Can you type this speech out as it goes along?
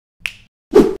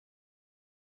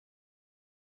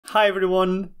Hi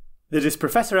everyone, this is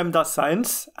Professor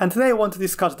M.Science, and today I want to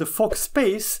discuss the Fock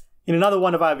space in another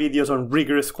one of our videos on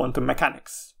rigorous quantum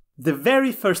mechanics. The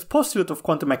very first postulate of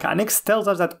quantum mechanics tells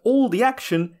us that all the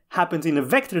action happens in a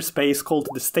vector space called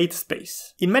the state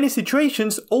space. In many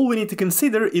situations, all we need to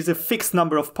consider is a fixed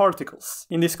number of particles.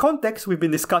 In this context, we've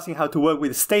been discussing how to work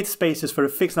with state spaces for a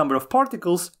fixed number of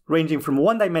particles, ranging from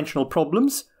one-dimensional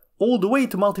problems all the way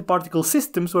to multi-particle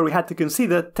systems where we had to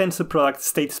consider tensor product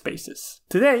state spaces.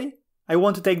 Today, I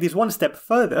want to take this one step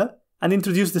further and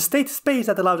introduce the state space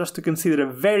that allows us to consider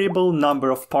a variable number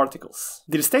of particles.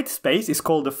 The state space is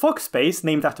called the Fock space,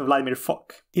 named after Vladimir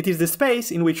Fock. It is the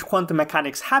space in which quantum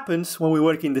mechanics happens when we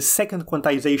work in the second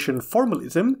quantization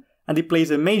formalism, and it plays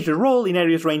a major role in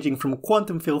areas ranging from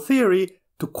quantum field theory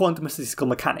to quantum statistical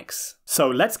mechanics. So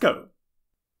let's go!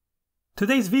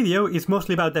 Today's video is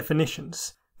mostly about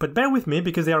definitions, but bear with me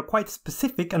because they are quite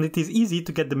specific and it is easy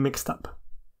to get them mixed up.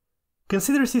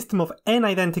 Consider a system of n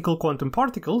identical quantum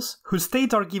particles whose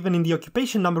states are given in the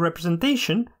occupation number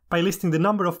representation by listing the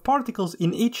number of particles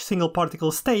in each single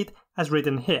particle state as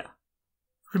written here.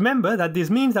 Remember that this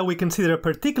means that we consider a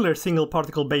particular single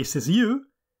particle basis U,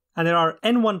 and there are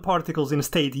n1 particles in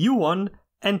state U1,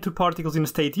 n2 particles in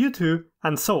state U2,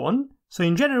 and so on, so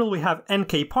in general we have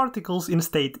nk particles in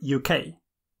state UK.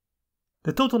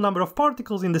 The total number of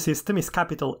particles in the system is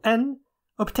capital N,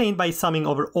 obtained by summing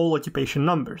over all occupation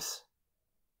numbers.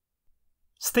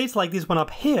 States like this one up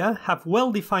here have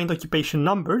well-defined occupation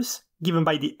numbers, given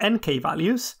by the nk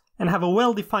values, and have a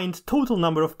well-defined total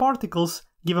number of particles,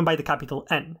 given by the capital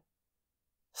N.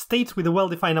 States with a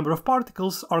well-defined number of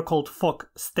particles are called Foc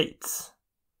States.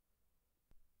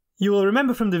 You will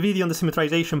remember from the video on the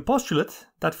symmetrization postulate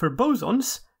that for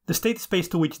bosons, the state space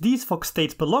to which these Foc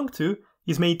States belong to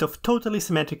is made of totally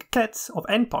symmetric kets of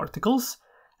n particles,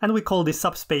 and we call this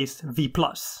subspace V+.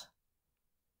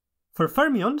 For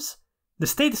fermions, the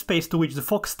state space to which the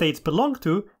Foc States belong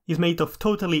to is made of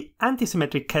totally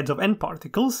antisymmetric kets of n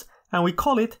particles, and we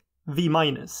call it V-.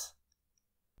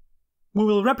 We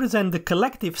will represent the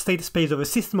collective state space of a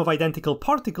system of identical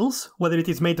particles, whether it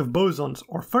is made of bosons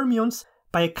or fermions,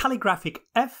 by a calligraphic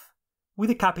F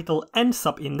with a capital N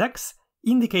subindex,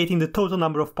 indicating the total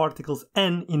number of particles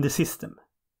n in the system.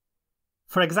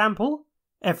 For example,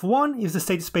 F1 is the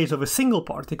state space of a single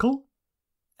particle,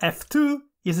 F2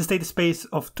 is the state space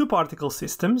of two particle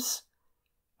systems,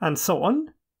 and so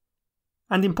on.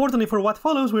 And importantly for what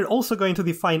follows, we're also going to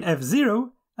define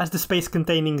F0 as the space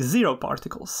containing 0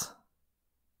 particles.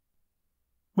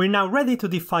 We're now ready to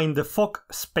define the Fock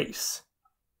space.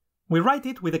 We write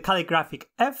it with a calligraphic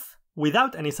F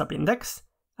without any subindex,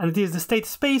 and it is the state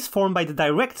space formed by the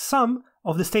direct sum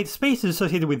of the state spaces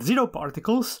associated with 0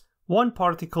 particles, 1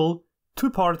 particle,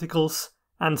 2 particles,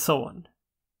 and so on.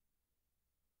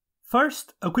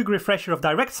 First, a quick refresher of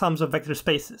direct sums of vector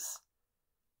spaces.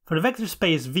 For the vector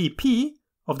space Vp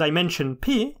of dimension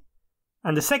p,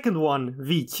 and the second one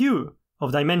Vq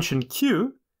of dimension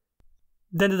q,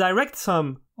 then the direct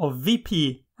sum of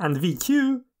Vp and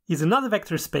Vq is another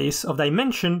vector space of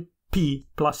dimension p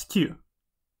plus q.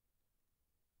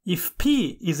 If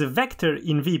p is a vector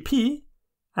in Vp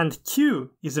and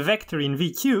q is a vector in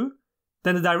Vq,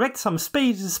 then the direct sum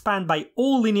space is spanned by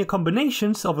all linear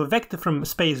combinations of a vector from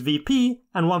space Vp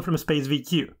and one from space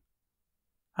Vq.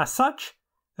 As such,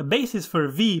 a basis for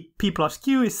Vp plus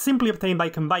q is simply obtained by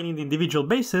combining the individual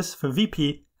bases for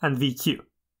Vp and Vq.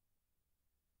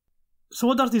 So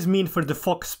what does this mean for the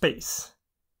Fock space?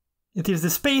 It is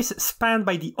the space spanned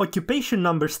by the occupation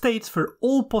number states for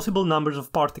all possible numbers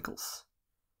of particles.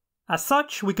 As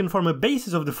such, we can form a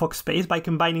basis of the Fock space by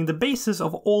combining the bases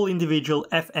of all individual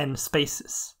Fn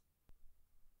spaces.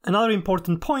 Another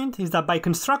important point is that by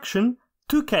construction,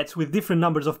 two kets with different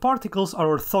numbers of particles are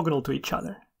orthogonal to each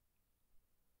other.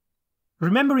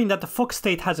 Remembering that the Fock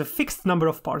state has a fixed number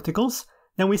of particles,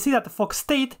 then we see that the Fock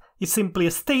state is simply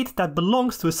a state that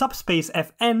belongs to a subspace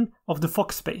Fn of the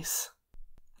Fock space.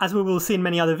 As we will see in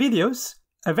many other videos,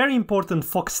 a very important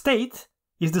Fock state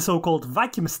is the so-called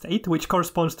vacuum state, which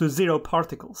corresponds to 0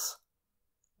 particles.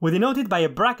 We denote it by a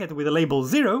bracket with the label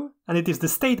 0, and it is the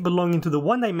state belonging to the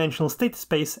one-dimensional state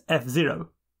space F0.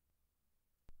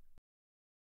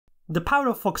 The power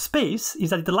of Fock space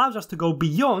is that it allows us to go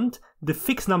beyond the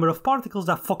fixed number of particles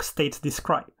that Fock states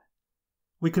describe.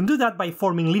 We can do that by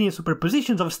forming linear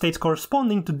superpositions of states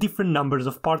corresponding to different numbers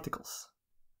of particles.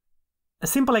 A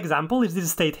simple example is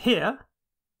this state here,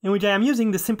 in which I am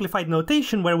using the simplified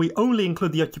notation where we only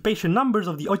include the occupation numbers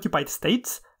of the occupied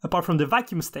states, apart from the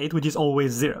vacuum state, which is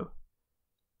always 0.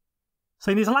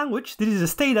 So in this language, this is a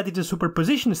state that is a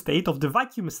superposition state of the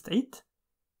vacuum state,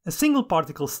 a single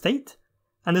particle state,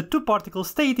 and a two-particle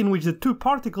state in which the two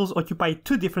particles occupy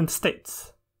two different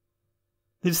states.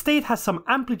 The state has some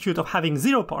amplitude of having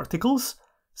 0 particles,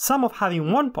 some of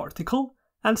having 1 particle,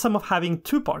 and some of having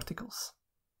 2 particles.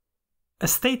 A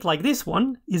state like this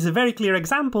one is a very clear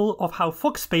example of how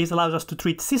Fock space allows us to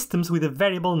treat systems with a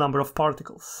variable number of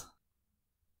particles.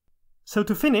 So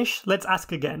to finish, let's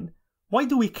ask again, why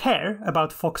do we care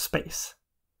about Fock space?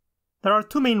 There are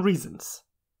two main reasons.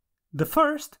 The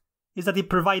first is that it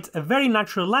provides a very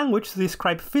natural language to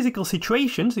describe physical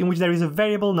situations in which there is a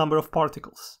variable number of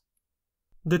particles.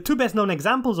 The two best known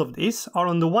examples of this are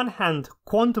on the one hand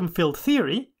quantum field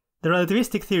theory, the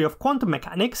relativistic theory of quantum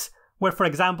mechanics, where for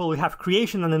example we have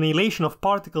creation and annihilation of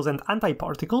particles and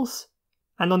antiparticles,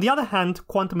 and on the other hand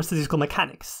quantum statistical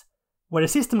mechanics, where a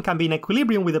system can be in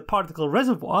equilibrium with a particle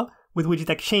reservoir with which it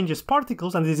exchanges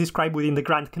particles and is described within the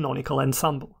grand canonical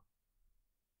ensemble.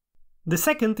 The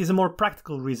second is a more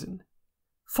practical reason.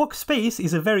 Fock space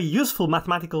is a very useful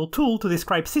mathematical tool to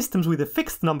describe systems with a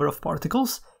fixed number of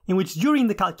particles, in which during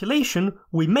the calculation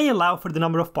we may allow for the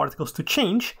number of particles to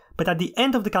change, but at the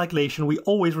end of the calculation we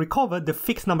always recover the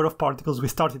fixed number of particles we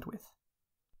started with.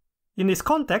 In this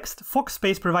context, Fock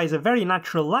space provides a very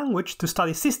natural language to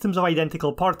study systems of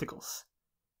identical particles.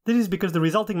 This is because the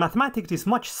resulting mathematics is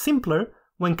much simpler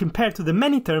when compared to the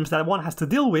many terms that one has to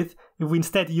deal with if we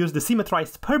instead use the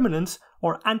symmetrized permanents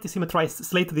or anti-symmetrized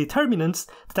Slater determinants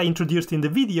that I introduced in the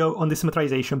video on the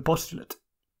symmetrization postulate.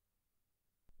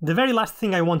 The very last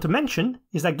thing I want to mention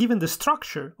is that given the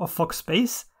structure of Fock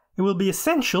space, it will be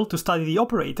essential to study the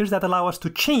operators that allow us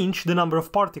to change the number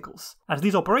of particles, as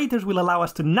these operators will allow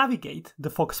us to navigate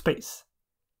the Fock space.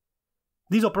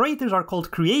 These operators are called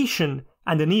creation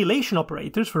and annihilation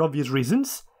operators for obvious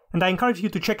reasons, and I encourage you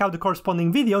to check out the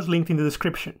corresponding videos linked in the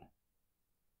description.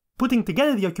 Putting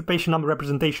together the occupation number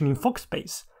representation in Fock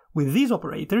space with these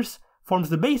operators forms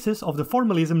the basis of the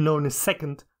formalism known as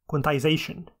second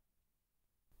quantization.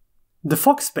 The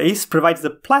Fock space provides the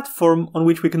platform on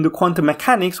which we can do quantum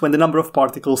mechanics when the number of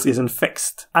particles isn't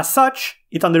fixed. As such,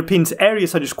 it underpins areas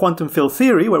such as quantum field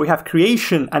theory, where we have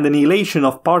creation and annihilation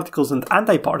of particles and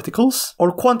antiparticles,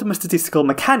 or quantum statistical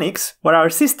mechanics, where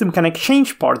our system can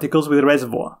exchange particles with a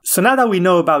reservoir. So now that we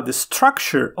know about the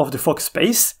structure of the Fock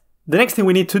space, the next thing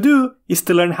we need to do is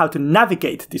to learn how to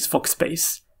navigate this Fock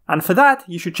space. And for that,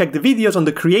 you should check the videos on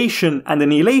the creation and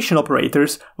annihilation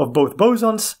operators of both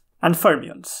bosons and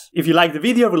fermions. If you like the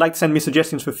video or would like to send me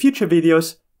suggestions for future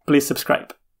videos, please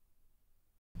subscribe.